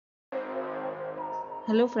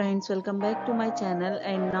Hello friends, welcome back to my channel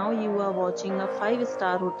and now you are watching a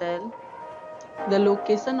 5-star hotel. The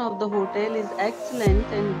location of the hotel is excellent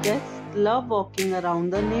and guests love walking around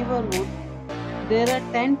the neighborhood. There are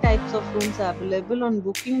 10 types of rooms available on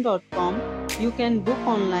booking.com. You can book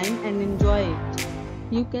online and enjoy it.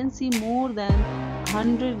 You can see more than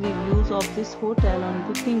 100 reviews of this hotel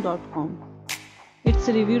on booking.com. Its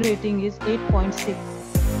review rating is 8.6,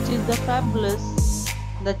 which is the fabulous.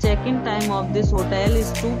 The check-in time of this hotel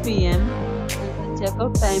is 2 p.m. and the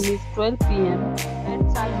check-out time is 12 p.m.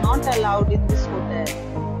 Pets are not allowed in this hotel.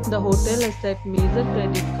 The hotel accepts major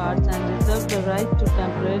credit cards and reserves the right to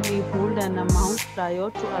temporarily hold an amount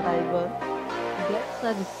prior to arrival. Guests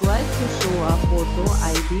are required to show a photo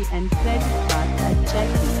ID and credit card at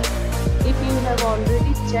check-in. If you have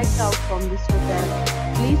already checked out from this hotel,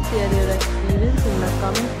 please share your experience in the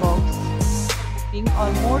comment box.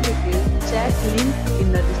 Or more details, check link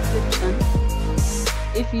in the description.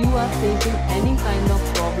 If you are facing any kind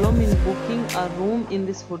of problem in booking a room in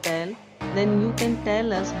this hotel, then you can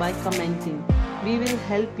tell us by commenting. We will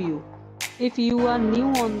help you. If you are new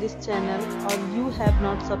on this channel or you have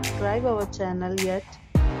not subscribed our channel yet,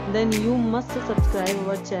 then you must subscribe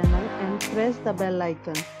our channel and press the bell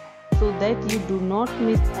icon so that you do not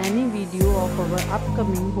miss any video of our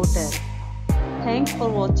upcoming hotel. Thanks for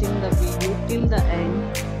watching the video till the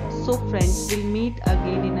end. So friends, we'll meet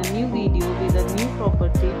again in a new video with a new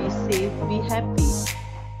property. Be safe, be happy.